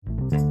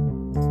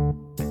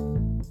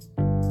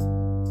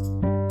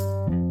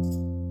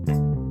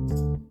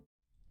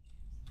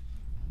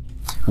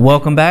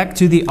Welcome back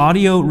to the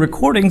audio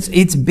recordings.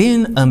 It's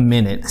been a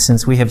minute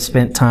since we have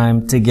spent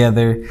time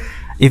together.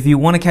 If you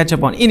want to catch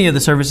up on any of the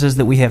services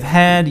that we have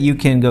had, you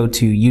can go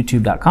to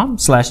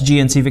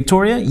youtube.com/GNC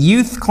Victoria.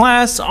 Youth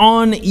class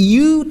on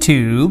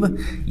YouTube.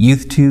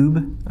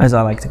 YouthTube, as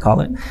I like to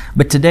call it.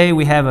 But today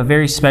we have a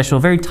very special,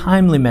 very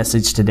timely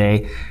message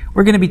today.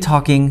 We're going to be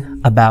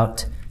talking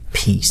about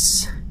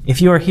peace.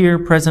 If you are here,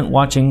 present,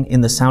 watching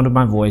in the sound of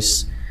my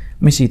voice,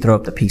 let me see you throw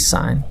up the peace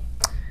sign.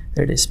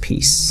 There it is,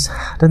 peace.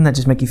 Doesn't that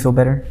just make you feel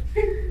better?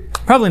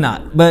 Probably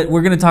not, but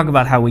we're going to talk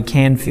about how we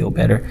can feel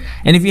better.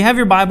 And if you have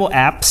your Bible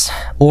apps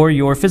or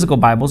your physical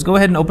Bibles, go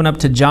ahead and open up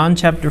to John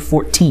chapter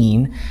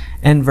 14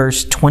 and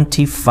verse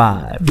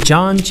 25.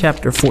 John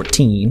chapter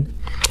 14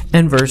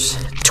 and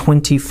verse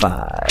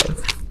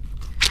 25.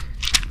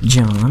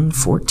 John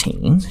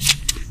 14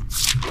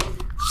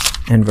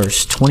 and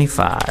verse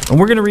 25. And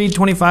we're going to read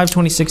 25,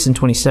 26, and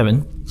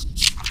 27.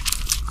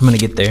 I'm going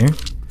to get there.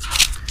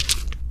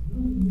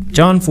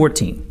 John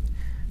 14,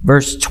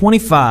 verse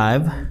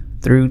 25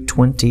 through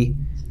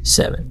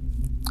 27.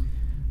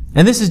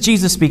 And this is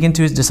Jesus speaking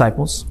to his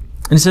disciples.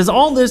 And he says,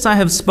 "All this I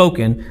have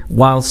spoken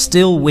while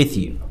still with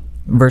you."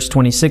 Verse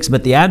 26,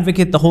 "But the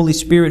Advocate, the Holy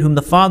Spirit, whom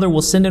the Father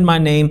will send in my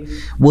name,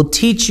 will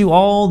teach you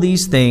all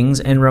these things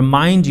and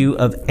remind you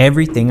of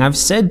everything I've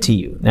said to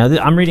you." Now,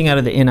 I'm reading out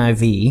of the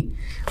NIV.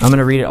 I'm going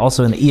to read it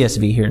also in the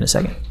ESV here in a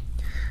second.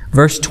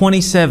 Verse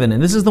 27,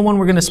 and this is the one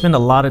we're going to spend a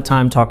lot of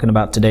time talking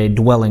about today,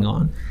 dwelling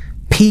on.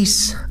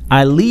 "Peace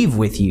I leave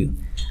with you,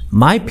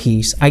 my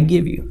peace I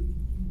give you.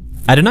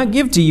 I do not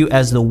give to you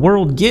as the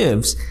world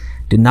gives.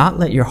 Do not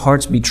let your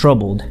hearts be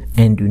troubled,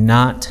 and do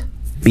not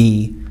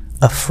be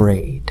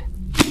afraid."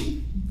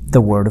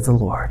 The word of the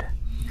Lord.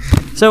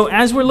 So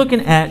as we're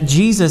looking at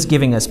Jesus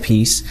giving us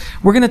peace,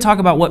 we're going to talk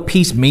about what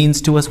peace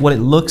means to us, what it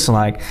looks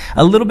like.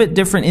 A little bit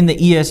different in the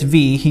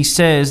ESV, he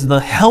says,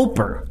 "The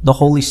Helper, the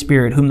Holy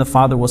Spirit, whom the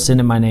Father will send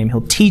in my name, he'll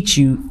teach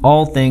you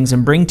all things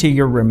and bring to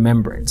your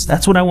remembrance."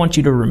 That's what I want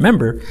you to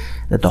remember,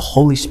 that the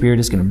Holy Spirit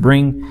is going to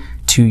bring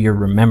to your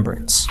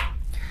remembrance.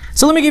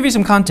 So let me give you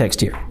some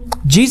context here.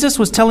 Jesus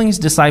was telling his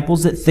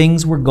disciples that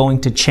things were going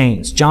to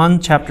change. John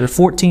chapter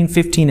 14,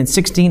 15, and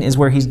 16 is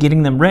where he's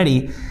getting them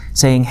ready,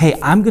 saying, "Hey,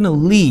 I'm going to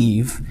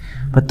leave,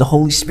 but the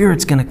Holy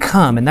Spirit's going to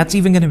come. And that's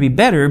even going to be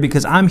better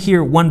because I'm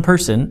here one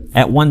person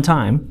at one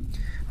time.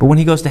 But when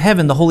he goes to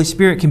heaven, the Holy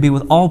Spirit can be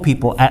with all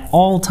people at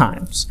all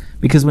times.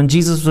 Because when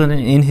Jesus was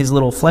in his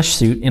little flesh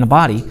suit in a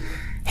body,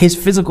 his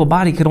physical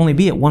body could only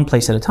be at one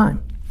place at a time.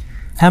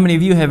 How many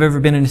of you have ever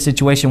been in a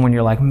situation when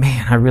you're like,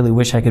 man, I really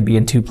wish I could be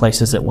in two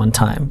places at one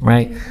time,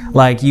 right?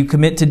 Like you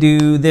commit to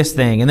do this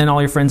thing and then all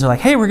your friends are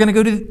like, hey, we're going to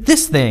go do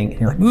this thing. And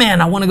you're like,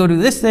 man, I want to go do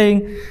this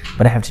thing,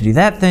 but I have to do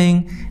that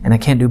thing and I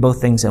can't do both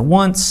things at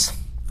once.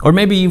 Or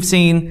maybe you've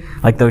seen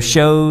like those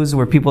shows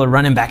where people are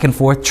running back and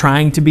forth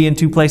trying to be in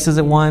two places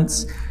at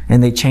once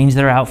and they change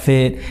their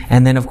outfit.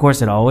 And then of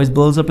course it always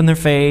blows up in their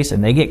face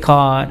and they get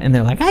caught and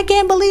they're like, I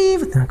can't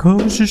believe it. They're like, oh,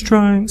 I was just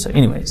trying. So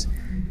anyways,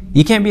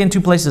 you can't be in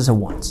two places at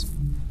once.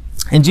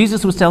 And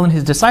Jesus was telling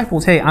his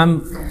disciples, hey,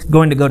 I'm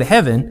going to go to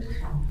heaven.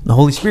 The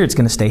Holy Spirit's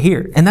going to stay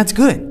here. And that's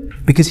good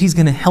because he's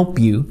going to help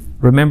you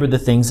remember the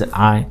things that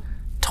I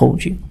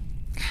told you.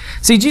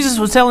 See, Jesus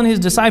was telling his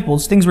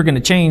disciples things were going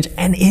to change,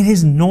 and it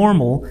is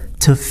normal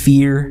to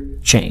fear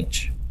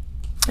change.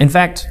 In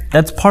fact,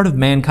 that's part of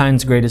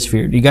mankind's greatest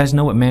fear. Do you guys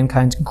know what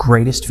mankind's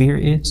greatest fear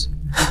is?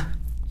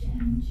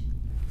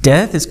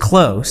 Death is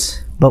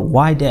close, but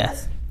why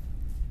death?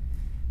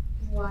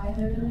 Why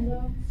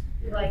though?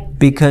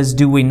 Because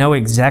do we know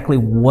exactly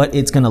what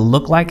it's going to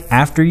look like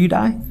after you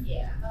die?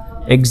 Yeah.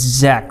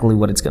 Exactly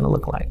what it's going to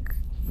look like.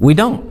 We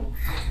don't.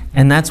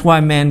 And that's why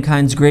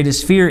mankind's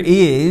greatest fear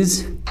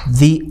is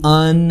the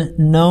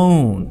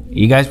unknown.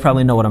 You guys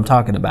probably know what I'm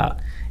talking about.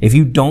 If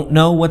you don't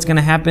know what's going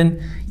to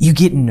happen, you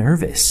get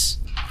nervous,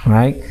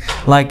 right?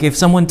 Like if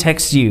someone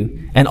texts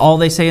you and all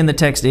they say in the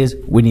text is,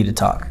 we need to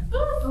talk.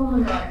 Oh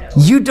my God,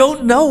 no. You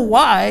don't know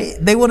why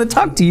they want to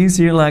talk to you,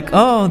 so you're like,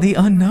 oh, the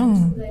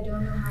unknown. I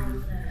don't know how I'm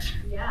going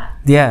to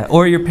react. Yeah,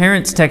 or your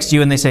parents text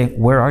you and they say,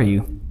 where are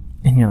you?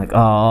 And you're like,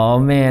 oh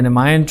man, am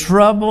I in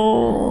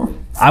trouble?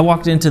 I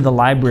walked into the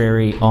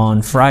library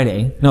on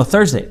Thursday.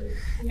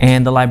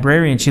 And the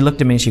librarian, she looked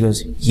at me and she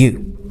goes,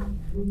 you,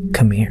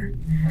 come here.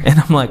 And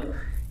I'm like,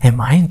 am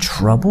I in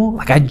trouble?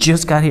 Like I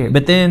just got here.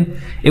 But then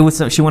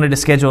she wanted to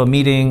schedule a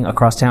meeting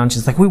across town.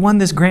 She's like, we won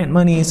this grant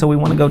money, so we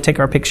want to go take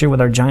our picture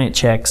with our giant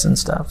checks and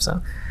stuff.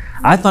 So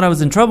I thought I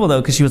was in trouble though,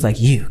 because she was like,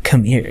 you,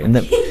 come here. And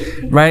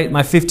right,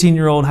 my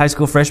 15-year-old high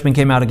school freshman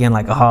came out again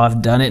like, oh,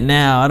 I've done it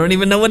now. I don't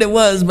even know what it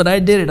was, but I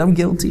did it. I'm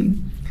guilty.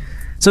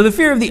 So the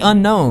fear of the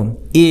unknown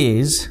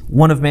is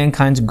one of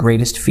mankind's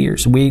greatest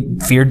fears. We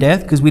fear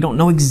death because we don't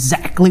know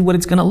exactly what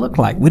it's going to look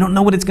like. We don't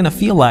know what it's going to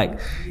feel like.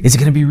 Is it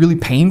going to be really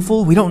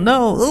painful? We don't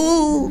know.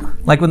 Ooh.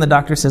 Like when the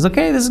doctor says,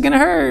 okay, this is going to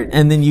hurt.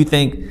 And then you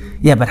think,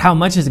 yeah, but how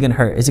much is it going to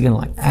hurt? Is it going to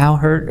like, ow,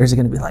 hurt? Or is it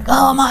going to be like,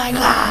 oh my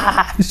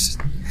gosh?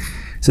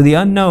 So the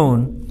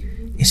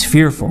unknown is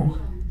fearful.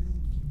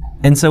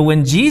 And so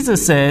when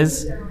Jesus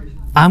says,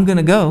 I'm going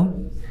to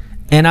go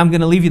and I'm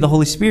going to leave you the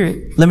Holy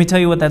Spirit, let me tell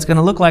you what that's going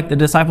to look like. The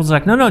disciples are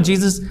like, no,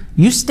 Jesus,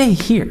 you stay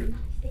here.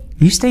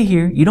 You stay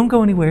here. You don't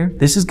go anywhere.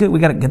 This is good. We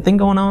got a good thing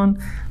going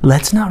on.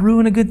 Let's not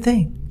ruin a good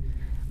thing.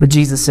 But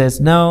Jesus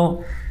says,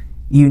 no,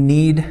 you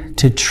need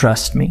to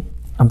trust me.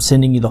 I'm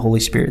sending you the Holy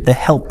Spirit, the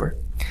helper.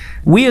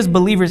 We as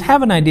believers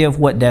have an idea of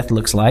what death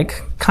looks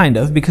like, kind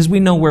of, because we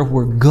know where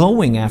we're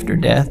going after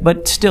death,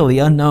 but still the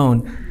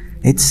unknown,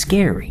 it's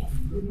scary,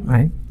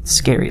 right? It's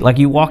scary. Like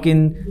you walk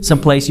in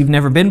some place you've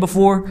never been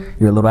before,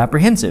 you're a little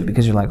apprehensive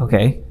because you're like,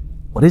 okay,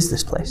 what is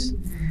this place?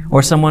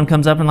 Or someone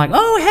comes up and like,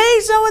 oh,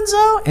 hey,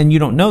 so-and-so, and you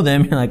don't know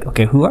them. You're like,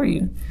 okay, who are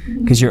you?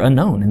 Because you're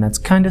unknown, and that's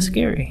kind of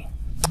scary.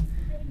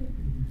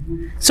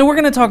 So we're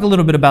going to talk a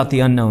little bit about the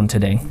unknown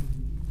today.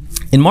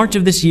 In March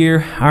of this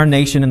year, our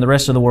nation and the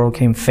rest of the world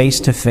came face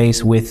to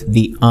face with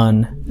the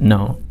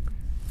unknown.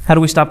 How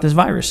do we stop this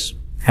virus?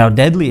 How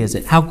deadly is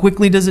it? How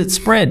quickly does it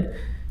spread?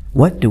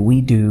 What do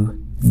we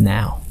do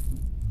now?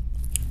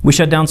 We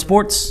shut down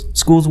sports,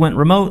 schools went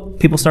remote,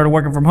 people started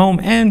working from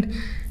home, and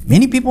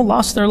many people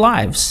lost their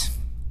lives.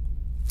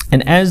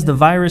 And as the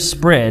virus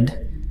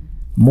spread,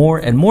 more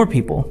and more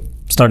people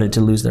started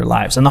to lose their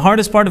lives. And the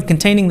hardest part of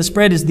containing the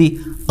spread is the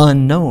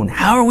unknown.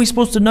 How are we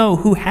supposed to know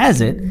who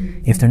has it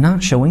if they're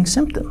not showing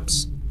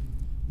symptoms?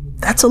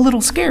 That's a little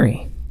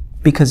scary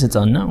because it's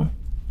unknown.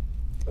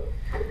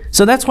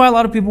 So that's why a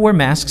lot of people wear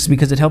masks,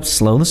 because it helps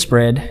slow the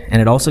spread,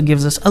 and it also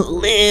gives us a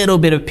little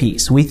bit of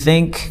peace. We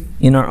think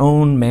in our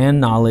own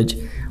man knowledge,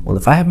 well,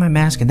 if I have my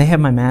mask and they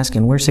have my mask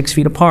and we're 6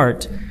 feet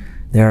apart,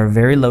 there are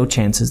very low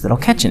chances that I'll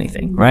catch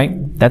anything,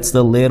 right? That's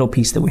the little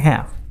piece that we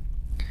have.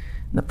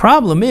 The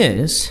problem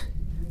is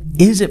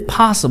it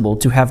possible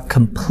to have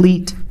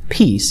complete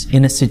peace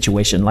in a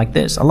situation like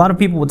this? A lot of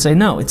people would say,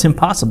 no, it's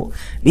impossible,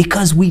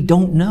 because we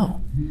don't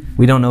know.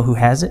 We don't know who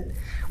has it.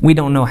 We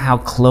don't know how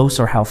close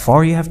or how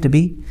far you have to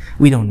be.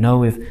 We don't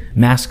know if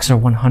masks are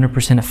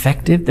 100%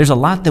 effective. There's a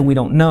lot that we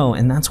don't know,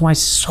 and that's why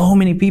so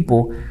many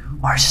people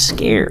are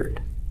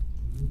scared.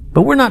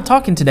 But we're not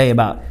talking today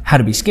about how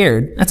to be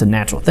scared. That's a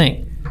natural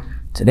thing.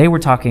 Today we're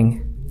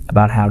talking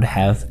about how to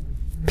have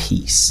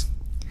peace.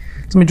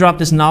 So let me drop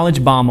this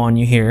knowledge bomb on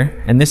you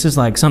here, and this is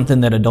like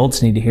something that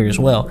adults need to hear as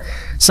well.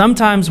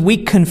 Sometimes we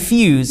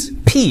confuse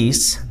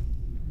peace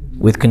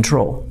with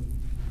control.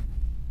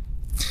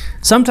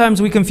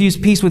 Sometimes we confuse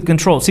peace with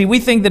control. See, we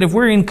think that if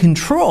we're in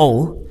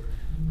control,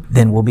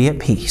 then we'll be at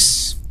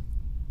peace.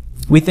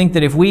 We think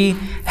that if we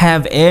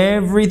have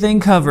everything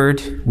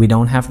covered, we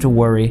don't have to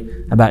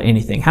worry about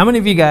anything. How many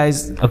of you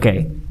guys,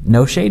 okay,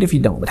 no shade if you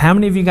don't, but how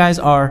many of you guys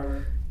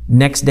are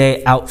next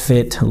day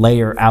outfit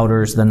layer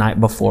outers the night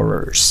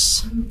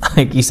beforers?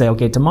 Like you say,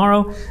 okay,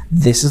 tomorrow,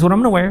 this is what I'm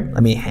going to wear.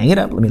 Let me hang it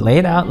up. Let me lay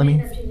it out. Let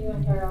me...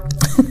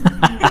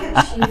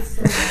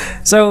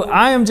 So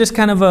I am just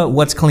kind of a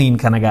what's clean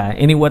kind of guy.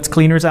 Any what's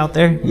cleaners out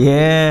there?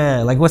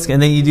 Yeah, like what's,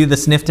 and then you do the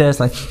sniff test,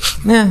 like,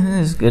 yeah,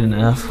 it's good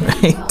enough,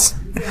 right?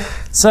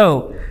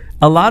 So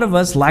a lot of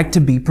us like to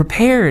be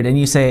prepared, and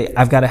you say,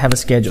 I've got to have a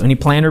schedule. Any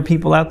planner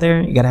people out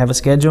there? You got to have a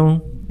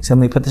schedule?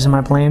 Somebody put this in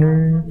my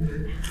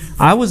planner.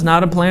 I was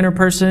not a planner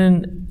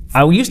person.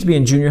 I used to be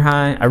in junior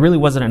high. I really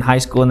wasn't in high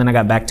school, and then I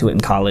got back to it in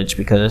college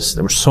because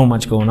there was so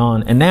much going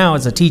on. And now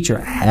as a teacher,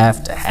 I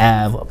have to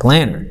have a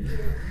planner.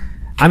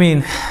 I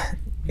mean,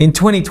 in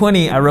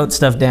 2020, I wrote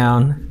stuff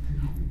down,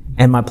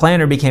 and my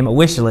planner became a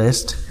wish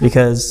list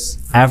because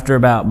after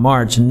about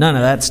March, none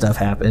of that stuff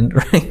happened,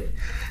 right?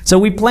 So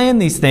we plan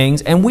these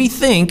things, and we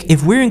think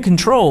if we're in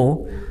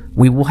control,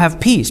 we will have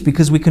peace,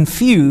 because we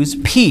confuse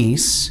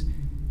peace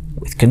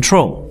with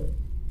control.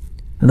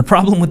 And the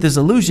problem with this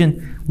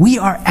illusion, we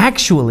are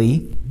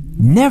actually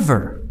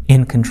never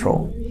in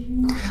control.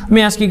 Let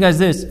me ask you guys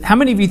this. How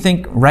many of you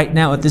think right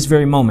now at this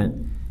very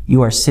moment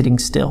you are sitting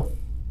still?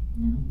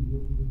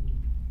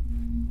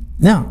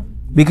 No,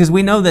 because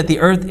we know that the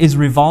earth is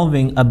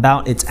revolving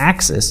about its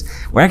axis.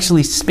 We're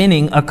actually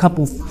spinning a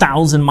couple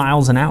thousand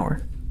miles an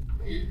hour,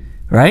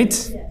 right?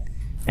 Yes.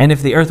 And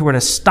if the earth were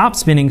to stop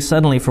spinning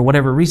suddenly for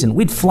whatever reason,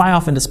 we'd fly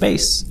off into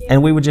space,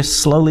 and we would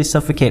just slowly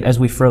suffocate as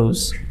we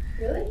froze.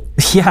 Really?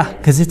 Yeah,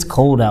 because it's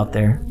cold out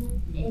there.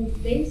 In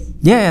space?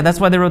 Yeah, that's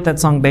why they wrote that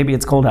song, Baby,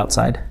 It's Cold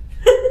Outside.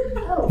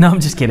 Oh. No, I'm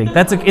just kidding.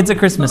 It's a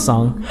Christmas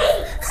song.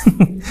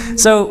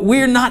 So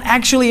we're not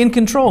actually in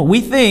control.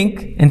 We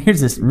think, and here's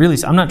this really,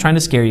 I'm not trying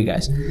to scare you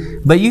guys,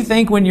 but you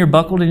think when you're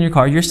buckled in your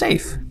car, you're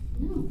safe.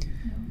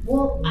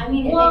 Well, I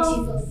mean, it makes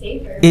you feel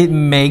safer. It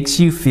makes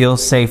you feel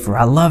safer.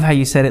 I love how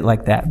you said it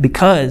like that,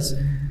 because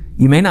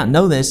you may not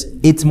know this,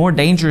 it's more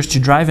dangerous to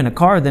drive in a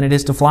car than it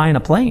is to fly in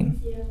a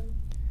plane. Yeah.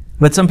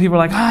 But some people are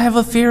like, I have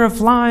a fear of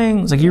flying.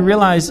 It's like you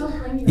realize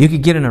you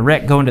could get in a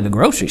wreck going to the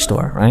grocery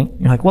store, right?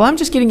 You're like, well, I'm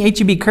just getting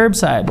H-E-B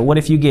curbside. But what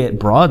if you get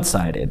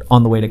broadsided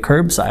on the way to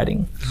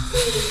curbsiding?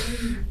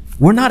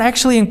 We're not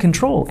actually in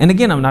control. And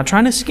again, I'm not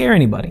trying to scare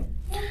anybody,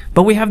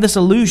 but we have this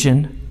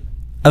illusion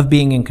of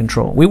being in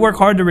control. We work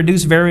hard to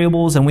reduce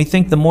variables, and we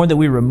think the more that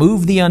we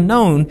remove the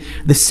unknown,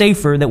 the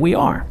safer that we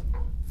are.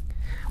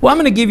 Well, I'm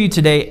going to give you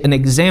today an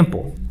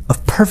example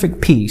of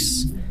perfect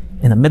peace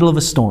in the middle of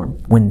a storm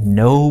when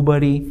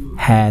nobody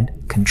had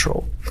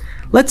control.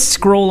 Let's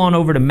scroll on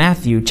over to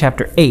Matthew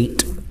chapter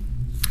 8,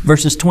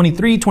 verses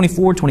 23,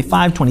 24,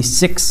 25,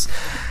 26,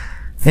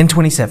 and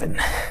 27.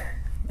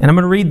 And I'm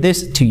going to read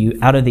this to you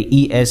out of the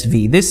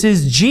ESV. This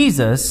is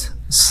Jesus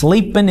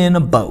sleeping in a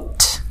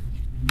boat.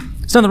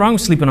 There's nothing wrong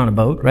with sleeping on a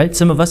boat, right?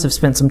 Some of us have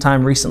spent some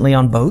time recently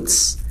on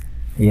boats.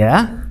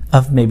 Yeah,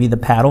 of maybe the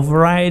paddle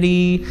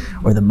variety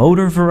or the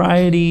motor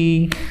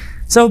variety.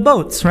 So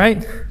boats, right?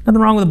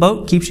 Nothing wrong with a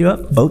boat. Keeps you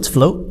up. Boats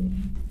float.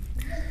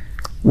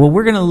 Well,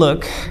 we're going to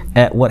look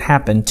at what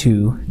happened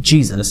to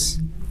Jesus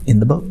in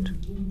the boat.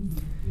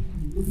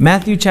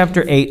 Matthew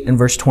chapter 8 and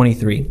verse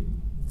 23.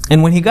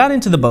 And when he got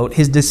into the boat,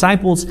 his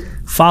disciples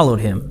followed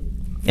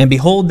him. And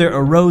behold, there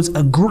arose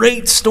a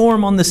great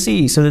storm on the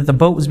sea, so that the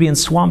boat was being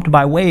swamped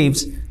by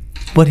waves,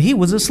 but he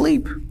was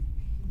asleep.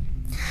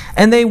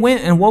 And they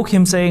went and woke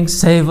him, saying,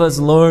 Save us,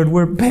 Lord,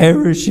 we're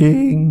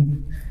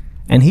perishing.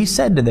 And he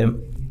said to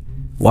them,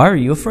 Why are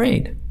you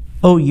afraid,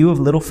 O you of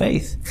little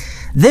faith?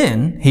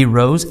 Then he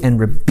rose and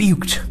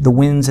rebuked the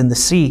winds and the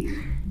sea,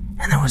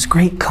 and there was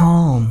great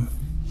calm.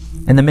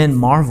 And the men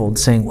marveled,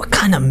 saying, What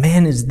kind of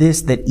man is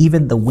this that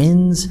even the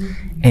winds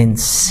and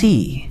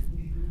sea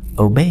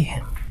obey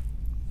him?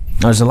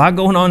 Now, there's a lot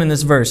going on in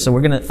this verse, so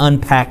we're going to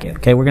unpack it.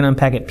 Okay, we're going to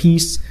unpack it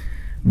piece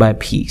by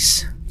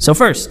piece. So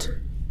first,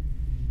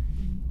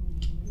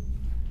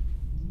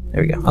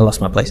 there we go. I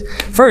lost my place.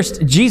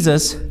 First,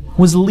 Jesus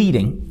was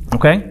leading.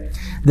 Okay,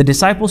 the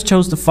disciples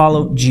chose to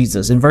follow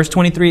Jesus. In verse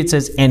 23, it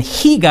says, And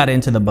he got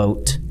into the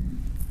boat,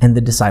 and the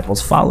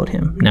disciples followed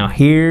him. Now,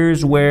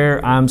 here's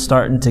where I'm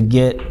starting to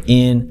get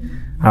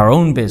in our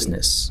own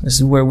business. This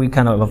is where we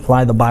kind of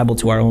apply the Bible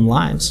to our own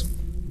lives.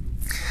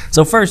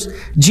 So first,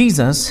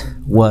 Jesus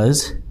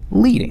was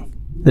leading.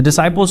 The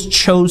disciples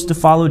chose to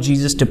follow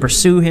Jesus, to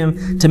pursue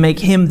him, to make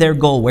him their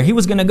goal. Where he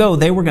was going to go,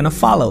 they were going to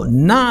follow,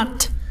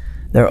 not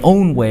their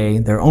own way,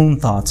 their own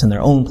thoughts, and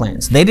their own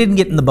plans. They didn't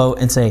get in the boat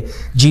and say,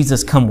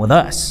 Jesus, come with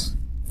us.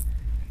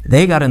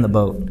 They got in the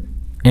boat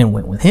and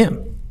went with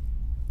him.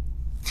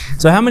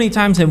 So how many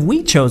times have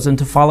we chosen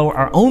to follow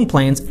our own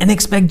plans and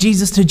expect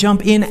Jesus to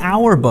jump in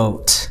our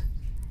boat?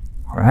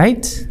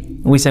 Right?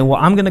 We say, well,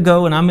 I'm going to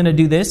go and I'm going to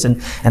do this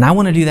and I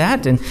want to do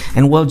that.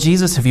 And well,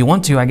 Jesus, if you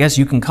want to, I guess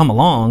you can come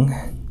along.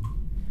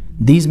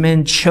 These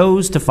men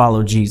chose to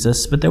follow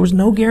Jesus, but there was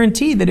no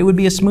guarantee that it would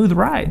be a smooth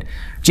ride.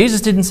 Jesus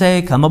didn't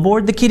say, come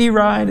aboard the kiddie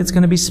ride. It's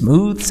going to be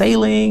smooth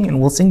sailing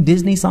and we'll sing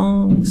Disney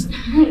songs.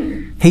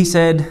 He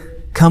said,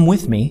 come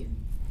with me.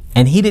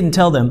 And he didn't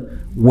tell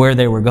them where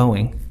they were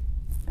going.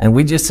 And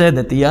we just said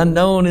that the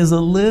unknown is a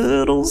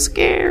little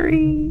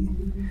scary.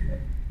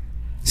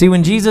 See,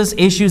 when Jesus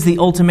issues the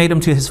ultimatum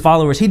to his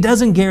followers, he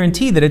doesn't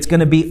guarantee that it's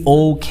going to be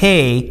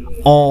okay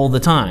all the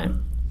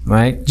time,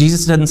 right?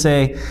 Jesus doesn't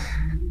say,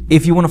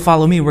 if you want to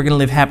follow me, we're going to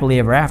live happily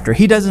ever after.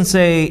 He doesn't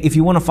say, if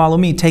you want to follow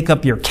me, take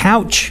up your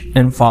couch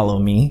and follow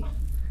me.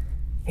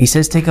 He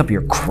says, take up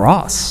your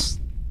cross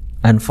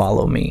and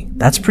follow me.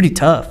 That's pretty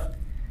tough.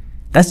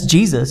 That's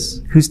Jesus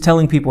who's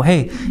telling people,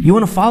 hey, you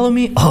want to follow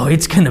me? Oh,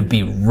 it's going to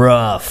be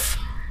rough,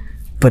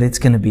 but it's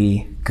going to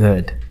be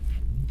good.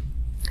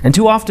 And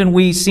too often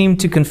we seem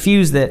to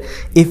confuse that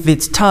if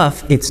it's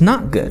tough, it's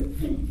not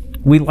good.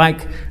 We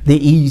like the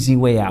easy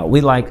way out.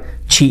 We like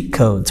cheat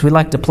codes. We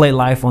like to play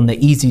life on the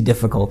easy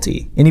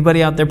difficulty.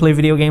 Anybody out there play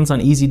video games on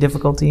easy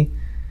difficulty?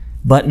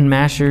 Button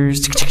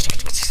mashers.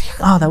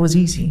 Oh, that was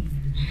easy.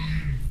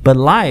 But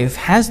life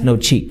has no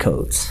cheat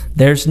codes.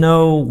 There's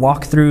no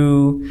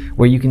walkthrough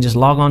where you can just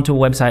log on to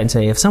a website and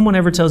say, if someone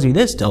ever tells you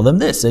this, tell them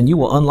this, and you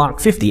will unlock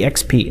 50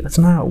 XP. That's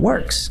not how it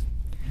works.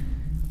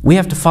 We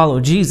have to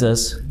follow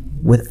Jesus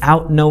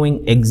without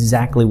knowing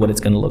exactly what it's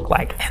going to look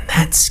like. And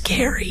that's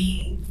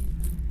scary.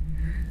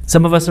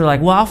 Some of us are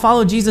like, well, I'll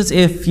follow Jesus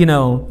if,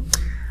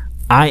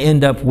 I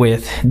end up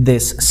with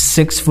this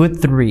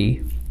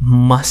 6'3",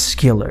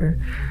 muscular,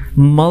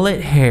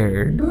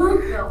 mullet-haired,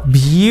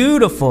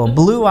 beautiful,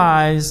 blue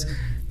eyes,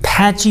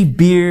 patchy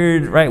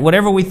beard, right?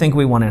 Whatever we think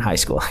we want in high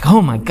school. Like,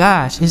 oh my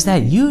gosh, is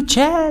that you,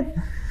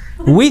 Chad?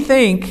 We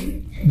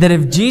think that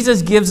if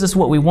Jesus gives us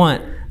what we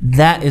want,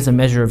 that is a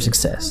measure of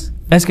success.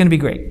 That's going to be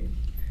great.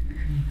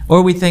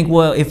 Or we think,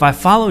 well, if I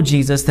follow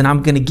Jesus, then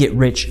I'm going to get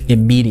rich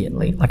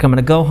immediately. Like I'm going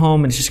to go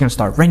home and it's just going to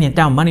start raining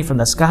down money from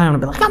the sky. And I'm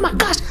going to be like, oh my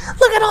gosh,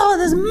 look at all of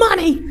this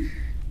money.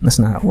 That's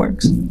not how it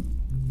works.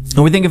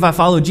 And we think if I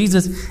follow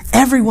Jesus,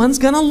 everyone's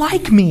going to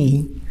like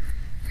me.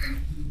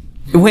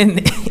 When,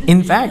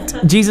 in fact,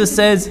 Jesus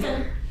says,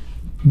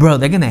 bro,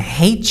 they're going to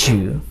hate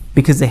you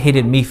because they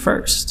hated me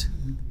first.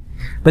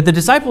 But the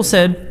disciples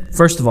said,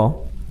 first of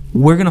all,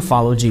 we're going to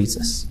follow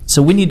Jesus.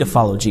 So we need to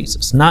follow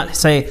Jesus. Not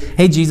say,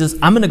 hey, Jesus,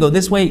 I'm going to go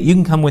this way. You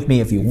can come with me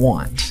if you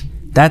want.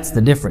 That's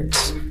the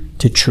difference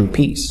to true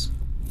peace.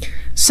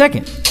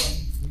 Second,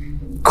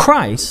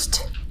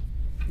 Christ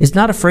is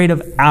not afraid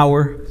of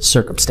our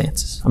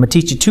circumstances. I'm going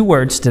to teach you two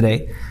words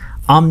today.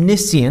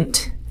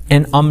 Omniscient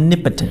and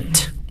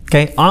omnipotent.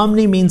 Okay,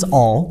 omni means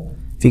all.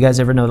 If you guys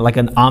ever know, like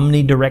an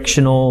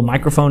omnidirectional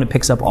microphone, it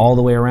picks up all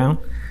the way around.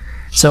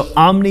 So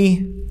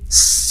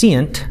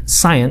omniscient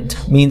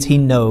means he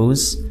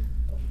knows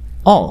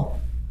all.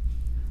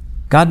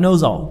 God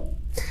knows all.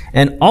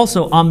 And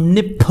also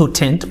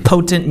omnipotent,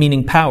 potent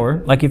meaning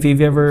power. Like if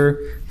you've ever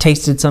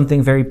tasted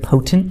something very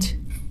potent,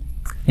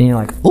 and you're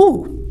like,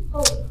 ooh,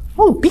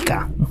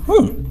 pica.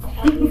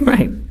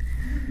 Right.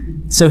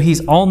 So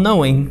he's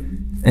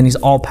all-knowing and he's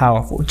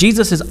all-powerful.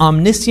 Jesus is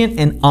omniscient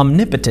and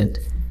omnipotent.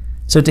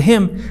 So to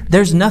him,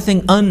 there's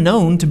nothing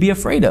unknown to be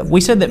afraid of. We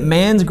said that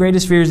man's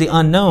greatest fear is the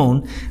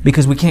unknown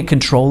because we can't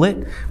control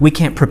it. We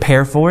can't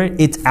prepare for it.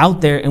 It's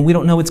out there and we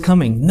don't know it's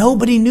coming.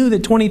 Nobody knew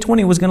that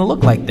 2020 was going to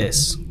look like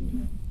this.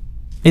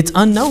 It's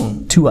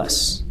unknown to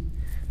us.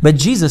 But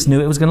Jesus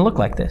knew it was going to look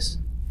like this.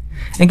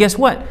 And guess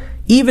what?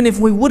 Even if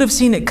we would have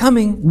seen it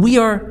coming, we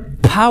are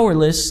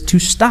powerless to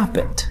stop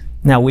it.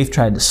 Now, we've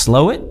tried to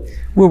slow it.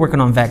 We're working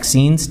on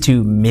vaccines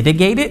to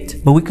mitigate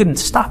it, but we couldn't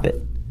stop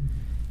it.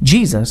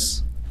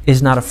 Jesus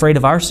is not afraid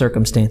of our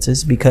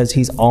circumstances because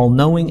he's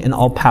all-knowing and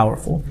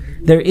all-powerful.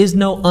 There is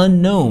no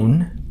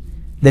unknown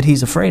that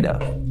he's afraid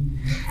of.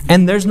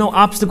 And there's no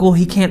obstacle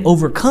he can't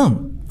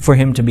overcome for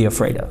him to be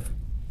afraid of.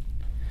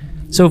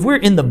 So if we're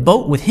in the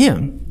boat with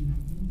him,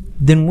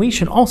 then we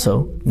should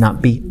also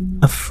not be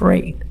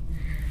afraid.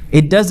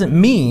 It doesn't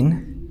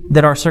mean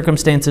that our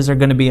circumstances are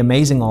going to be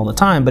amazing all the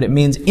time, but it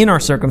means in our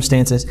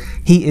circumstances,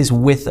 he is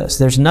with us.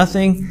 There's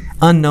nothing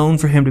unknown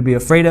for him to be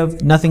afraid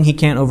of, nothing he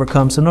can't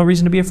overcome, so no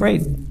reason to be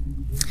afraid.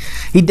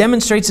 He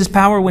demonstrates his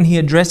power when he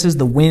addresses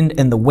the wind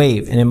and the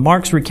wave. And in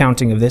Mark's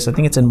recounting of this, I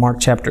think it's in Mark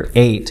chapter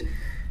 8,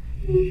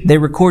 they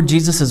record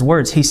Jesus'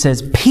 words. He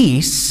says,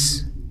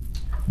 "Peace,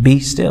 be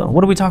still."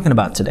 What are we talking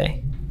about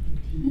today?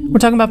 We're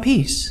talking about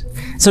peace.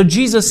 So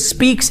Jesus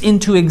speaks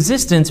into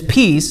existence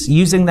peace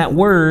using that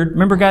word.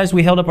 Remember, guys,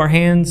 we held up our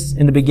hands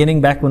in the beginning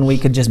back when we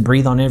could just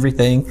breathe on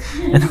everything.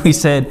 And we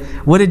said,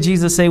 what did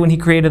Jesus say when he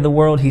created the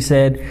world? He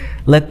said,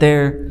 "Let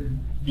there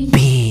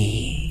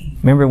be."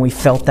 Remember when we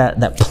felt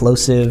that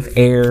plosive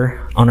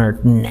air on our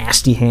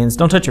nasty hands?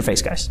 Don't touch your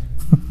face, guys.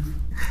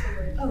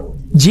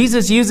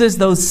 Jesus uses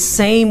those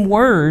same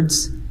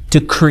words to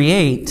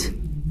create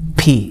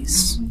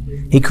peace.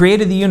 He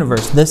created the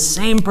universe. The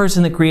same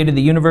person that created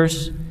the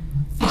universe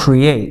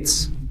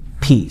creates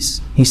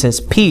peace. He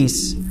says,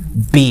 "Peace,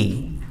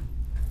 be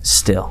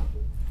still."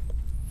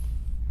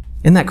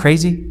 Isn't that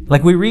crazy?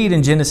 Like we read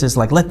in Genesis,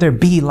 like, "Let there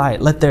be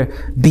light, let there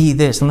be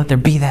this, and let there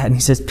be that." And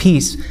he says,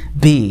 "Peace,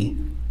 be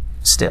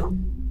still."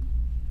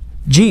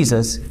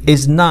 Jesus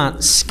is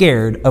not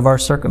scared of our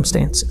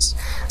circumstances.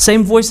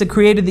 Same voice that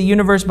created the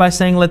universe by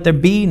saying, "Let there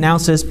be," now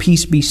says,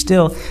 "Peace, be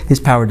still." His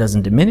power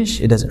doesn't diminish.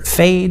 It doesn't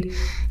fade.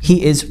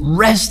 He is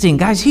resting.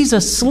 Guys, he's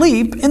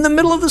asleep in the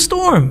middle of the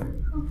storm.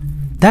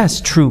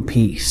 That's true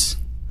peace.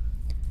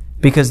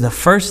 Because the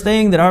first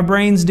thing that our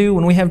brains do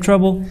when we have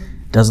trouble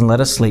doesn't let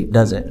us sleep,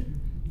 does it?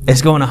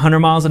 It's going 100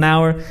 miles an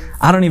hour.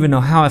 I don't even know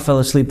how I fell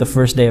asleep the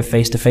first day of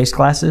face-to-face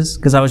classes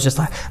because I was just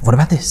like, what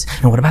about this?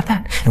 And what about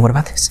that? And what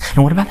about this?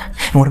 And what about that?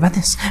 And what about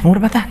this? And what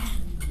about that?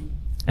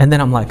 And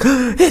then I'm like,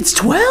 it's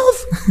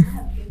 12?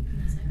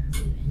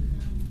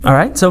 All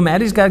right, so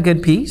Maddie's got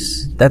good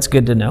peace. That's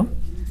good to know.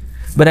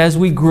 But as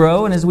we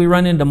grow and as we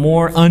run into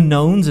more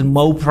unknowns and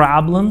more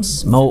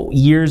problems, more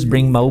years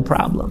bring more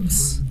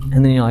problems.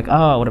 And then you're like,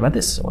 oh, what about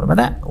this? What about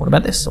that? What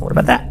about this? What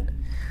about that?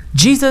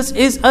 Jesus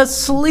is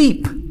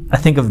asleep. I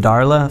think of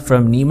Darla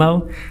from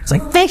Nemo. It's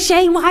like,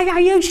 "Fishy, why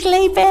are you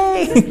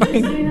sleeping?"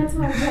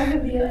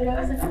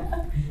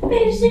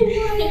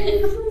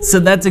 So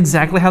that's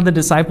exactly how the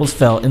disciples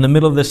felt in the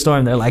middle of the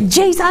storm. They're like,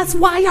 "Jesus,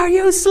 why are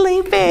you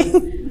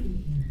sleeping?"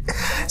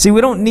 See,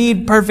 we don't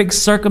need perfect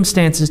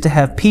circumstances to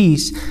have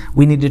peace.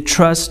 We need to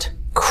trust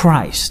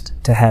Christ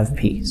to have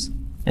peace.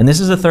 And this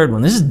is the third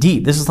one. This is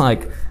deep. This is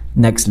like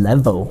next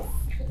level.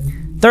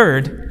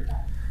 Third,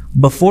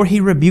 before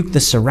he rebuked the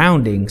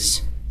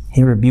surroundings,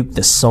 he rebuked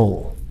the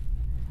soul.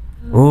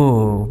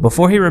 Ooh,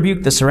 before he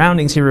rebuked the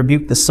surroundings, he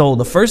rebuked the soul.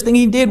 The first thing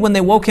he did when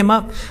they woke him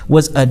up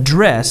was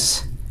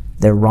address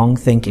their wrong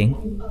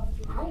thinking.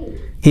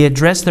 He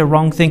addressed their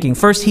wrong thinking.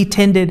 First, he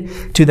tended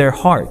to their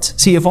hearts.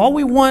 See, if all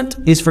we want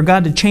is for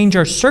God to change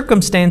our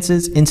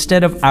circumstances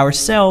instead of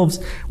ourselves,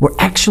 we're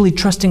actually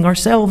trusting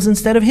ourselves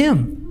instead of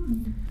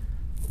him.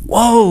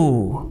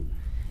 Whoa.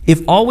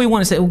 If all we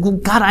want to say, well,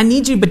 God, I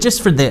need you, but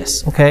just for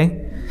this,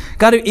 okay?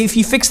 God, if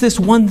you fix this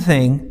one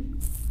thing,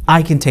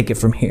 I can take it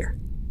from here.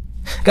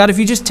 God, if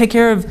you just take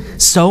care of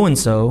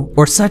so-and-so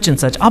or such and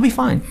such, I'll be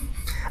fine.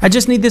 I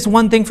just need this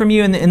one thing from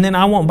you and then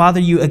I won't bother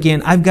you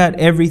again. I've got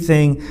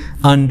everything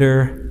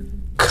under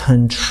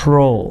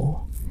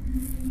control.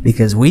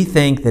 Because we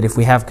think that if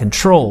we have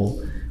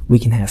control, we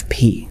can have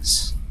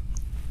peace.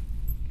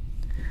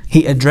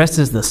 He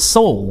addresses the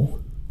soul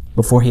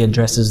before he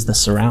addresses the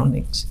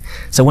surroundings.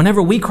 So whenever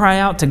we cry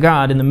out to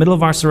God in the middle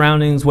of our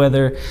surroundings,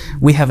 whether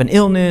we have an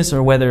illness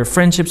or whether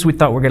friendships we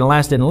thought were going to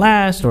last didn't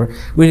last, or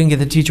we didn't get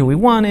the teacher we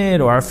wanted,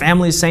 or our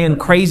family's saying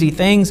crazy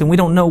things and we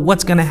don't know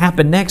what's going to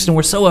happen next and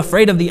we're so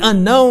afraid of the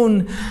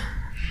unknown,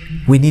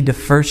 we need to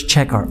first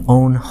check our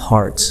own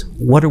hearts.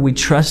 What are we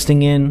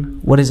trusting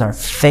in? What is our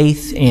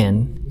faith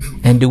in?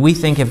 And do we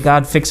think if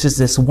God fixes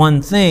this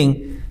one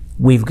thing,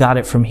 we've got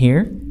it from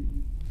here?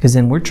 Because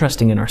then we're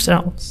trusting in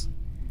ourselves.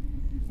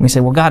 We say,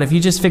 well, God, if you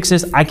just fix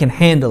this, I can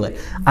handle it.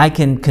 I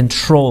can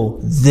control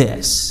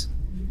this.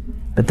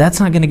 But that's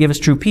not going to give us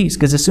true peace,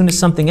 because as soon as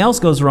something else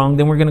goes wrong,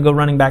 then we're going to go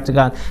running back to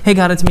God. Hey,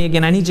 God, it's me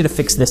again. I need you to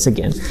fix this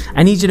again.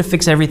 I need you to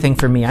fix everything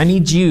for me. I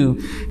need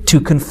you to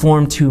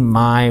conform to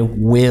my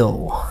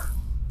will.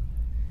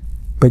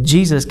 But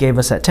Jesus gave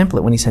us that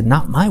template when he said,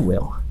 not my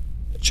will,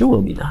 but your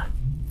will be done.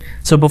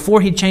 So before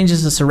he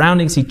changes the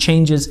surroundings, he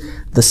changes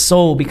the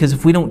soul, because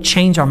if we don't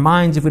change our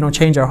minds, if we don't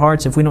change our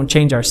hearts, if we don't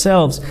change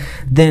ourselves,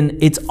 then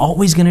it's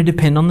always going to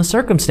depend on the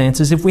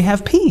circumstances if we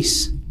have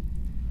peace.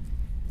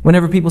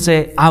 Whenever people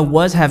say, I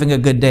was having a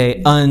good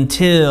day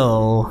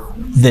until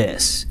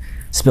this,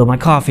 spilled my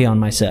coffee on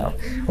myself,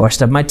 or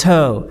stubbed my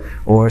toe,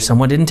 or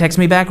someone didn't text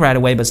me back right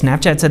away, but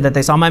Snapchat said that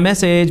they saw my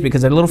message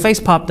because their little face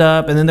popped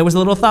up, and then there was a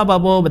little thought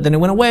bubble, but then it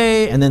went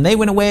away, and then they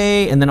went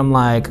away, and then I'm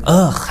like,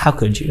 ugh, how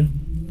could you?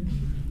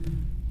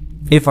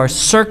 If our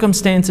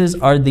circumstances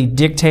are the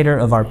dictator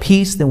of our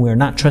peace, then we're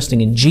not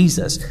trusting in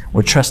Jesus,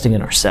 we're trusting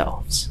in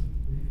ourselves.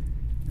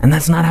 And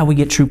that's not how we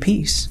get true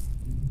peace.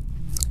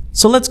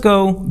 So let's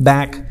go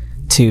back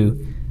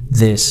to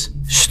this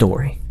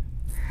story.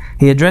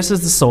 He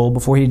addresses the soul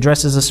before he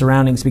addresses the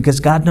surroundings, because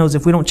God knows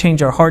if we don't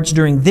change our hearts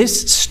during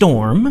this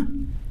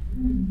storm,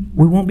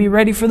 we won't be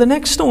ready for the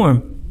next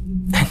storm.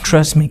 And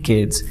trust me,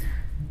 kids,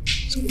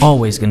 it's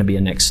always going to be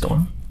a next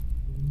storm.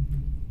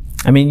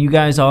 I mean, you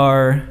guys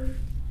are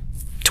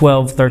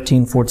 12,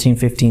 13, 14,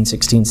 15,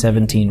 16,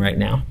 17 right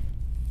now.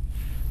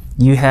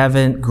 You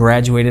haven't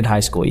graduated high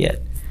school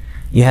yet.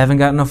 You haven't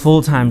gotten a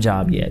full-time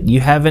job yet.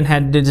 You haven't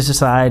had to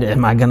decide,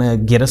 am I going to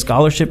get a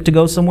scholarship to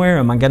go somewhere?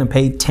 Am I going to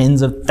pay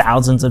tens of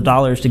thousands of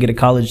dollars to get a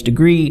college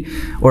degree?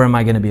 Or am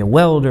I going to be a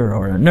welder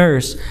or a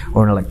nurse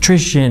or an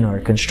electrician or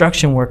a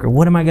construction worker?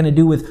 What am I going to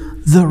do with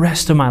the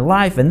rest of my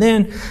life? And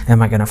then,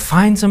 am I going to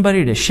find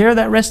somebody to share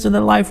that rest of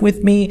their life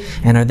with me?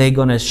 And are they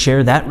going to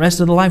share that rest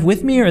of the life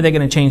with me? Or are they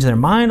going to change their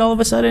mind all of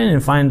a sudden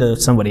and find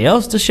somebody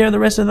else to share the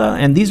rest of the...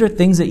 And these are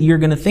things that you're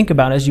going to think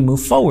about as you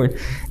move forward.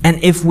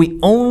 And if we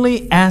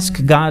only ask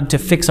God to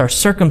fix our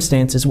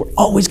circumstances, we're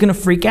always going to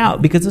freak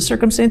out, because the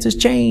circumstances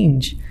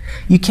change.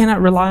 You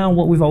cannot rely on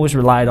what we've always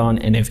relied on.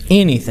 And if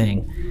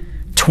anything,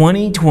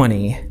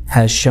 2020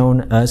 has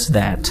shown us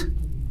that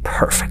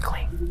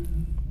perfectly.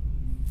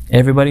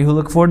 Everybody who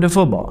looked forward to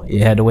football, you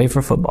had to wait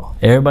for football.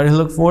 Everybody who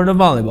looked forward to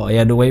volleyball, you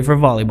had to wait for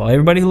volleyball.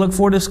 Everybody who looked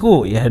forward to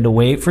school, you had to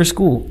wait for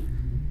school.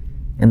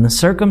 And the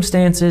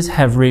circumstances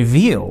have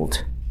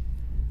revealed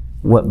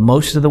what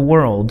most of the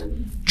world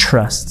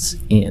trusts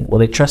in. Well,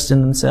 they trust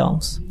in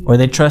themselves, or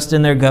they trust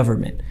in their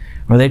government,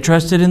 or they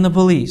trusted in the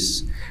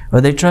police,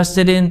 or they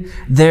trusted in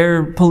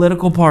their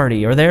political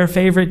party or their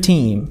favorite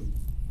team.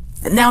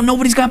 And now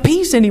nobody's got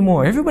peace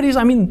anymore.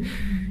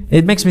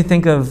 It makes me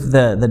think of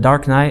the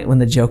Dark Knight when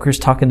the Joker's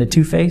talking to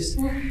Two-Face.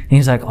 And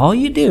he's like, all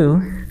you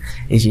do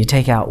is you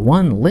take out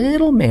one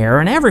little mirror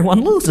and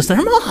everyone loses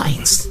their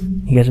minds.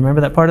 You guys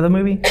remember that part of the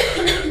movie?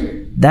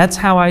 That's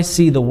how I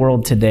see the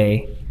world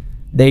today.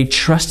 They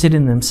trusted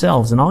in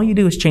themselves, and all you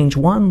do is change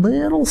one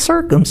little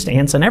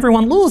circumstance and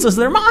everyone loses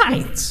their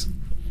minds.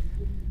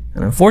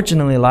 And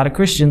unfortunately, a lot of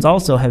Christians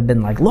also have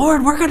been like,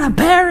 Lord, we're going to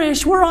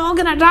perish. We're all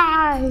going to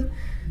die.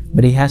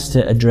 But he has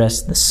to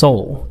address the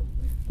soul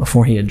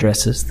before he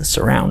addresses the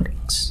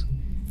surroundings,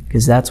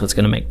 because that's what's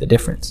going to make the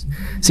difference.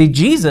 See,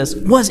 Jesus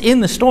was in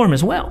the storm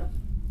as well.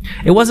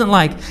 It wasn't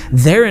like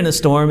they're in a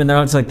storm and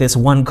there's like this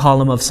one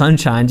column of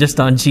sunshine just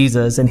on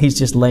Jesus and he's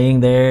just laying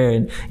there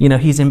and,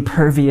 he's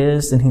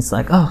impervious and he's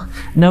like, oh,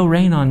 no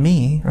rain on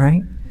me,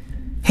 right?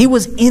 He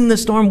was in the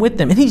storm with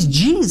them, and he's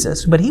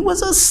Jesus, but he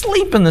was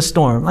asleep in the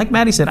storm. Like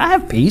Maddie said, I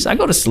have peace. I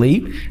go to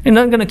sleep. Ain't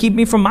nothing going to keep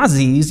me from my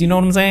Z's. You know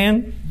what I'm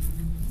saying?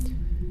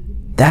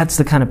 That's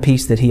the kind of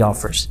peace that he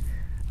offers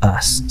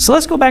us. So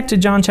let's go back to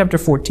John chapter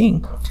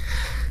 14.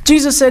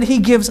 Jesus said he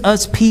gives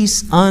us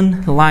peace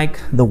unlike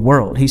the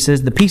world. He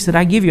says, the peace that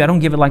I give you, I don't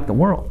give it like the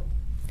world.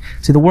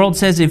 See, the world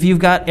says if you've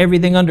got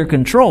everything under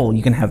control,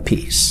 you can have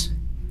peace.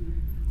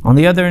 On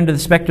the other end of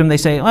the spectrum, they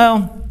say,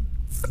 well,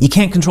 you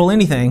can't control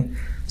anything,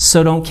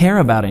 so don't care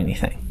about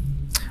anything.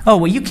 Oh,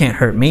 well, you can't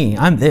hurt me.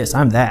 I'm this,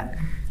 I'm that.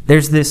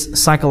 There's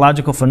this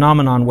psychological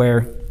phenomenon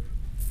where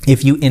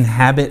if you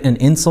inhabit an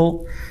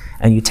insult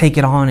and you take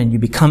it on and you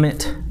become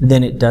it,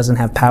 then it doesn't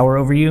have power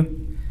over you.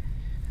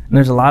 And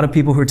there's a lot of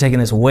people who are taking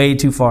this way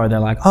too far. They're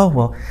like, oh,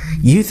 well,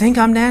 you think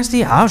I'm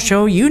nasty? I'll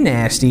show you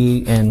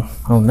nasty. And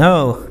oh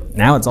no,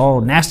 now it's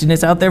all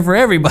nastiness out there for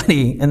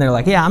everybody. And they're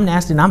like, yeah, I'm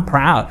nasty and I'm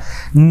proud.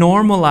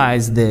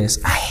 Normalize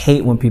this. I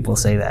hate when people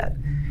say that.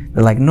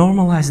 They're like,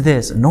 normalize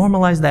this,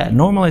 normalize that,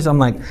 normalize. I'm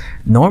like,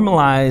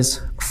 normalize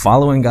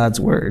following God's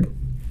word.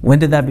 When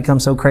did that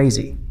become so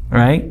crazy?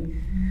 Right?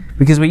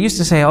 Because we used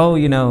to say, oh,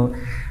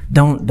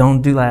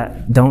 don't do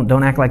that.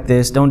 Don't act like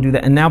this. Don't do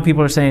that. And now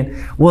people are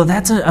saying, well,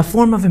 that's a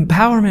form of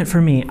empowerment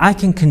for me. I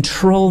can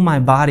control my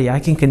body. I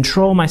can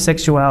control my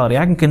sexuality.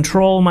 I can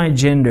control my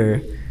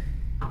gender.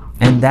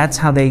 And that's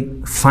how they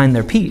find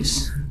their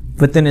peace.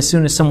 But then as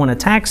soon as someone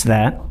attacks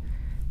that,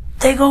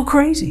 they go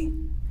crazy.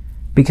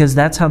 Because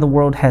that's how the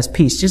world has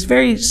peace. Just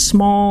very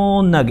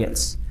small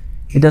nuggets.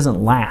 It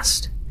doesn't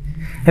last.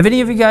 Have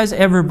any of you guys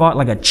ever bought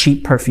like a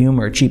cheap perfume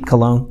or a cheap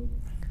cologne?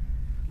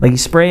 Like you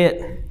spray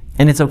it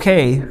and it's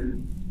okay,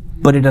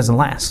 but it doesn't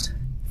last.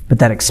 But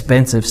that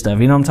expensive stuff,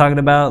 you know what I'm talking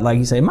about? Like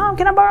you say, Mom,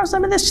 can I borrow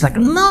some of this? She's like,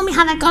 no,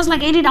 how that costs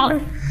like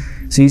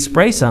 $80. So you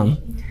spray some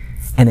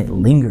and it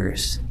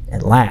lingers.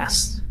 It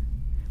lasts.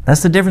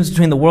 That's the difference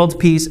between the world's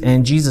peace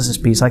and Jesus'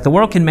 peace. Like the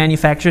world can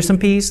manufacture some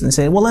peace and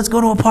say, well, let's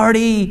go to a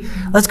party.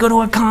 Let's go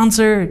to a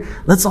concert.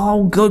 Let's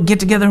all go get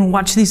together and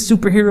watch these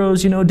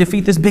superheroes,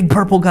 defeat this big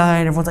purple guy.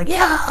 And everyone's like,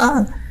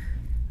 yeah.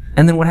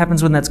 And then what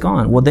happens when that's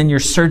gone? Well, then you're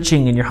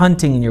searching and you're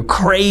hunting and you're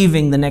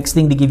craving the next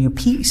thing to give you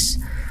peace.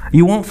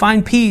 You won't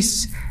find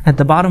peace at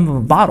the bottom of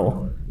a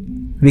bottle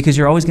because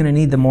you're always going to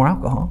need the more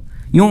alcohol.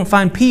 You won't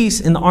find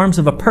peace in the arms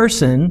of a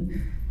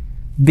person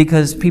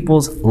because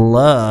people's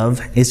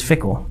love is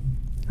fickle.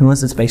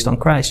 Unless it's based on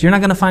Christ. You're not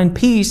going to find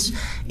peace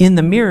in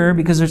the mirror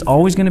because there's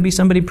always going to be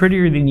somebody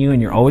prettier than you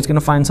and you're always going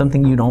to find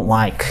something you don't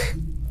like.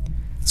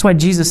 That's why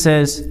Jesus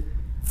says,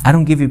 I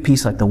don't give you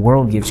peace like the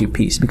world gives you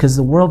peace, because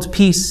the world's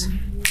peace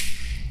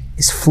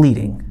is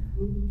fleeting.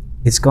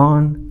 It's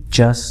gone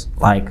just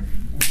like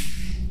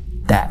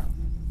that.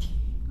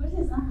 What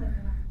does it sound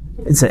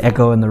like? It's an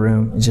echo in the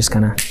room. It just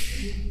kind of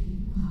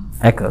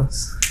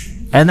echoes.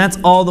 And that's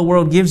all the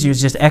world gives you is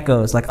just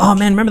echoes. Like, oh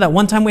man, remember that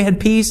one time we had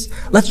peace?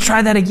 Let's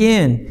try that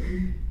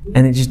again.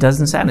 And it just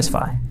doesn't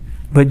satisfy.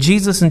 But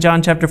Jesus in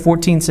John chapter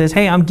 14 says,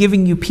 hey, I'm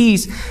giving you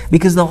peace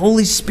because the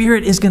Holy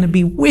Spirit is going to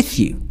be with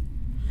you.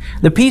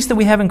 The peace that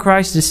we have in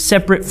Christ is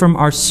separate from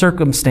our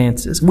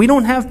circumstances. We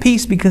don't have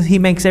peace because He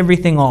makes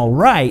everything all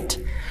right.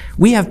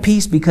 We have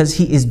peace because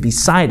He is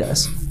beside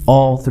us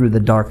all through the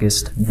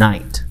darkest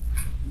night.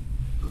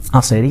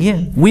 I'll say it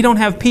again. We don't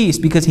have peace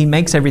because He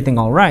makes everything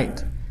all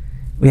right.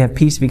 We have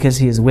peace because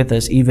He is with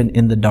us even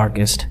in the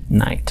darkest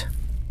night.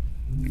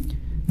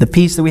 The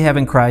peace that we have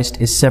in Christ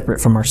is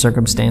separate from our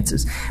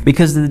circumstances.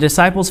 Because the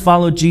disciples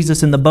followed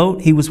Jesus in the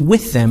boat, He was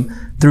with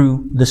them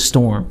through the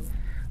storm.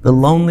 The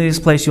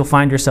loneliest place you'll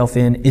find yourself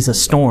in is a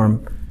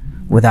storm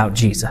without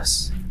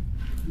Jesus.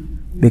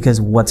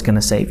 Because what's going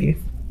to save you?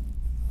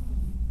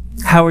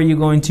 How are you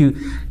going to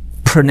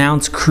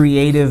pronounce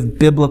creative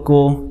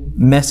biblical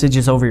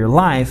messages over your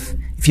life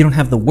if you don't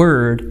have the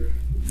Word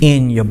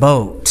in your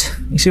boat?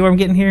 You see where I'm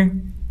getting here?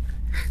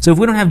 So if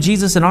we don't have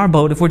Jesus in our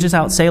boat, if we're just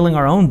out sailing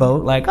our own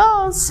boat, like,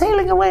 oh,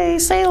 sailing away,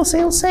 sail,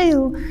 sail,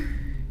 sail,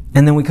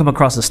 and then we come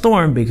across a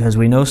storm because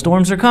we know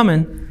storms are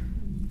coming,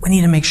 we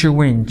need to make sure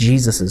we're in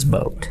Jesus'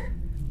 boat.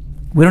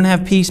 We don't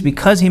have peace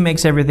because He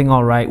makes everything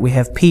all right. We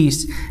have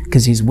peace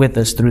because He's with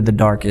us through the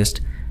darkest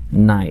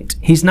night.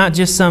 He's not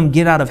just some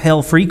get out of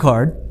hell free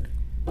card.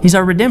 He's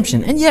our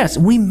redemption. And yes,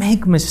 we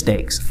make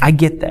mistakes. I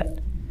get that.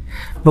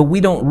 But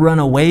we don't run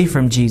away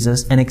from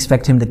Jesus and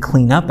expect Him to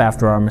clean up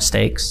after our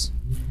mistakes.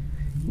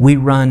 We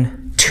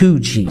run to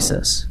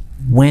Jesus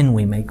when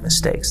we make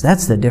mistakes.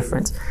 That's the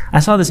difference. I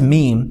saw this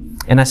meme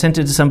and I sent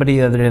it to somebody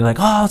the other day, like,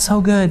 oh, it's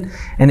so good.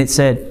 And it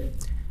said,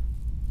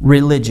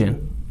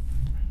 religion.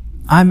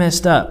 I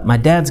messed up. My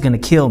dad's going to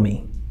kill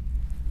me.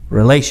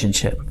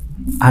 Relationship.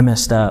 I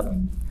messed up.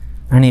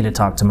 I need to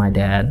talk to my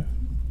dad.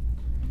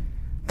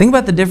 Think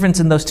about the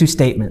difference in those two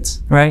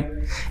statements, right?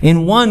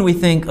 In one, we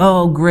think,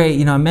 oh,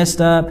 great, I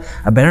messed up.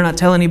 I better not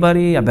tell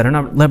anybody. I better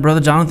not let Brother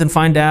Jonathan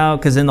find out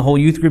because then the whole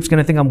youth group's going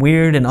to think I'm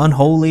weird and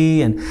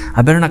unholy. And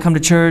I better not come to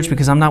church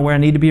because I'm not where I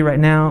need to be right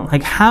now.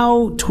 Like,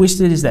 how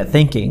twisted is that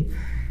thinking?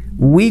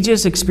 We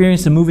just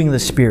experienced the moving of the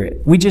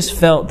Spirit. We just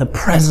felt the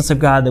presence of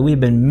God that we had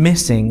been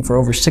missing for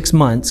over 6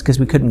 months because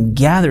we couldn't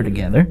gather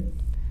together.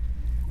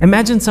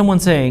 Imagine someone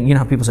saying,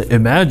 how people say,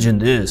 imagine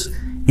this.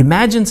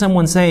 Imagine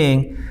someone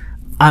saying,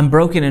 I'm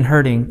broken and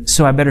hurting,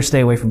 so I better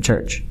stay away from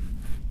church.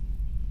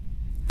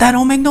 That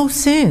don't make no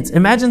sense.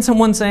 Imagine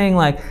someone saying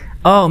like,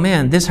 oh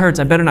man, this hurts,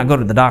 I better not go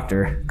to the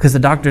doctor because the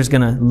doctor's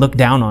going to look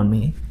down on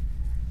me.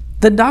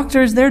 The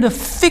doctor is there to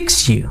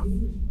fix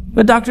you.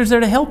 The doctor's there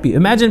to help you.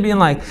 Imagine being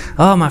like,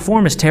 oh, my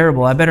form is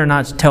terrible, I better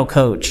not tell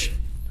coach.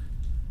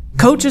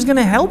 Coach is going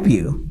to help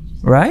you,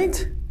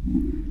 right?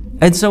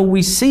 And so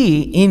we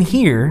see in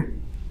here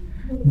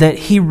that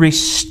He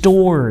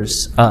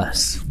restores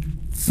us.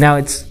 Now,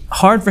 it's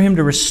hard for Him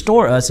to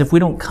restore us if we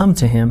don't come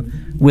to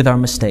Him with our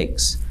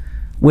mistakes,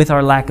 with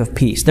our lack of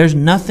peace. There's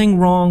nothing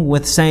wrong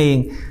with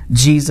saying,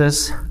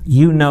 Jesus,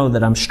 you know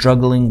that I'm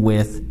struggling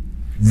with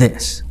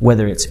this,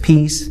 whether it's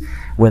peace,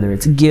 whether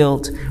it's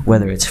guilt,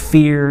 whether it's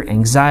fear,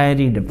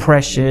 anxiety,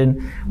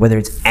 depression, whether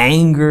it's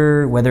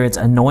anger, whether it's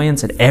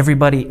annoyance at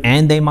everybody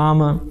and their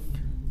mama.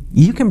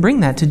 You can bring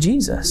that to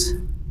Jesus.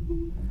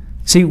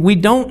 See, we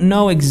don't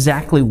know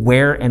exactly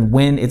where and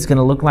when it's going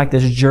to look like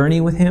this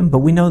journey with Him, but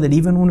we know that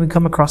even when we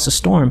come across a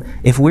storm,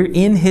 if we're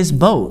in His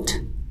boat,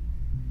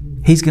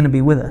 He's going to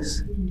be with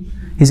us.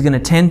 He's going to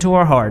tend to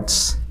our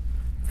hearts,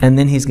 and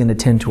then He's going to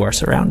tend to our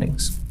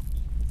surroundings.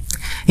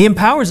 He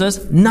empowers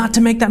us not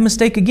to make that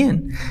mistake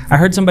again. I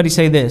heard somebody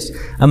say this,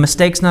 a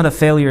mistake's not a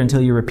failure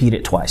until you repeat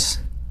it twice.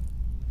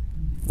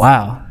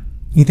 Wow.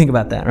 You think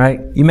about that, right?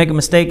 You make a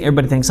mistake,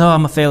 everybody thinks, oh,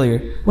 I'm a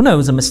failure. Well, no, it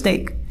was a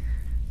mistake.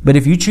 But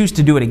if you choose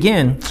to do it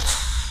again,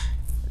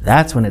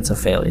 that's when it's a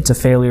failure. It's a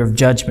failure of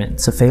judgment.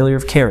 It's a failure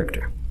of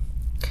character.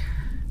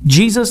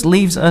 Jesus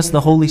leaves us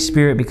the Holy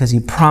Spirit because He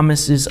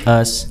promises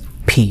us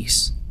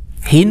peace.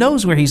 He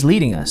knows where He's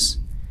leading us,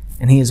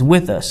 and He is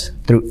with us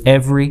through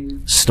every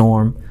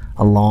storm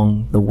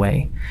along the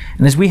way.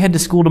 And as we head to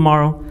school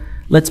tomorrow,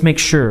 let's make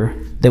sure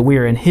that we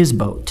are in His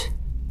boat.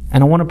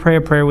 And I want to pray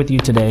a prayer with you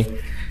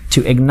today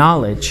to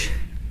acknowledge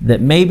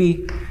that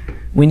maybe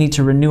we need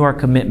to renew our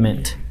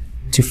commitment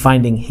to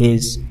finding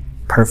His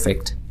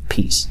perfect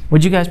peace.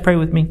 Would you guys pray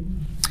with me?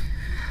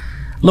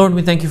 Lord,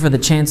 we thank You for the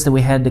chance that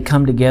we had to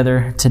come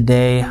together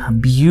today, a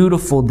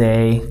beautiful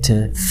day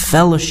to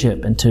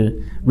fellowship and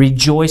to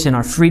rejoice in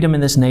our freedom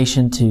in this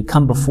nation, to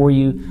come before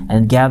You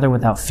and gather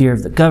without fear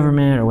of the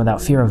government or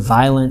without fear of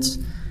violence.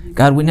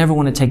 God, we never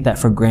want to take that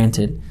for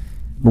granted,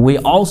 but we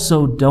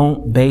also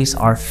don't base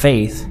our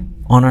faith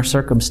on our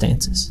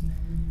circumstances.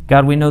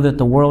 God, we know that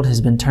the world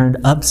has been turned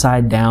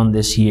upside down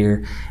this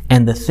year,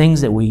 and the things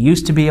that we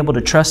used to be able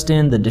to trust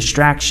in, the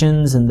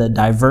distractions and the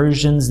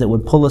diversions that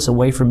would pull us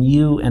away from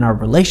You and our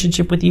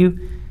relationship with You,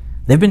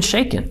 they've been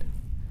shaken.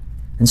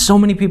 And so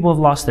many people have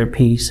lost their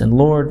peace. And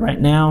Lord,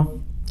 right now,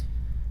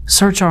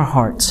 search our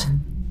hearts.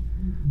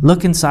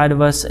 Look inside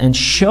of us and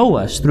show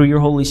us through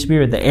Your Holy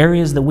Spirit the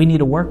areas that we need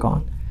to work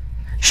on.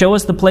 Show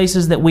us the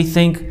places that we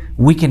think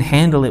we can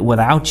handle it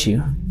without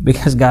You,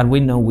 because God, we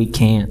know we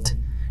can't.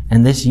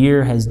 And this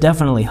year has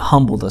definitely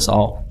humbled us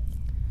all.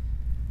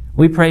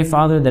 We pray,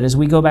 Father, that as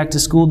we go back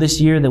to school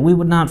this year, that we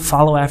would not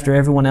follow after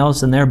everyone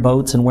else in their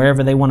boats and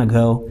wherever they want to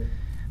go,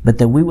 but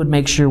that we would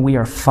make sure we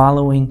are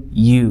following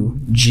You,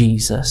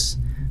 Jesus,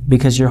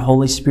 because Your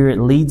Holy Spirit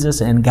leads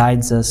us and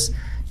guides us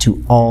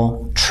to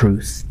all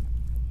truth.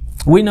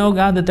 We know,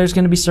 God, that there's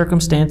going to be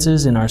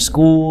circumstances in our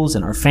schools,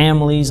 in our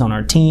families, on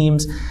our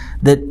teams,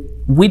 that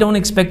we don't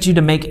expect You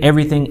to make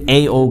everything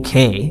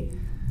A-okay,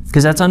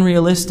 because that's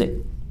unrealistic.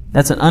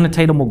 That's an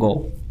unattainable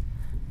goal.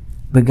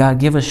 But God,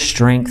 give us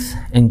strength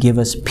and give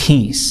us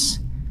peace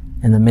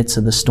in the midst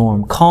of the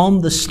storm.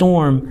 Calm the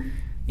storm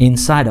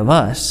inside of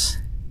us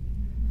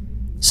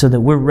so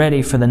that we're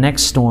ready for the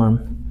next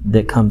storm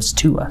that comes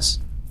to us.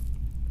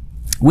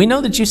 We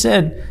know that You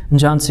said in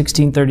John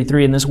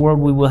 16:33, in this world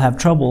we will have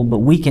trouble, but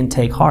we can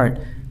take heart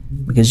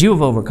because You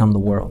have overcome the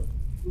world.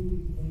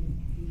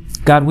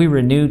 God, we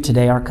renew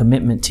today our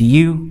commitment to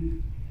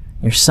You,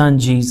 Your Son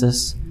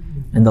Jesus,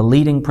 and the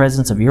leading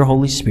presence of Your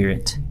Holy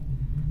Spirit,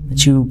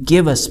 that You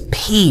give us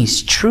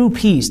peace, true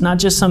peace, not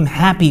just some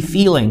happy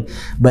feeling,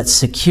 but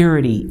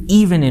security,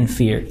 even in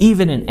fear,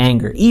 even in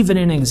anger, even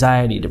in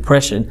anxiety,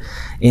 depression,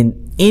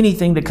 in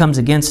anything that comes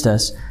against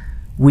us.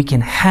 We can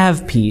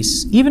have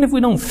peace. Even if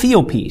we don't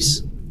feel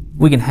peace,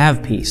 we can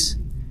have peace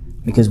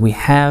because we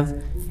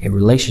have a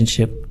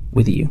relationship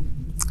with You.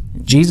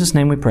 In Jesus'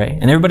 name we pray.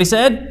 And everybody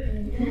said,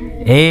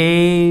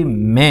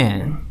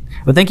 Amen.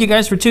 Well, thank you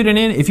guys for tuning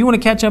in. If you want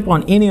to catch up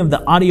on any of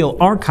the audio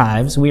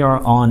archives, we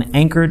are on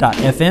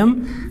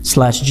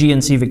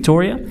anchor.fm/GNC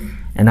Victoria.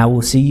 And I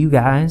will see you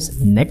guys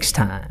next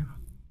time.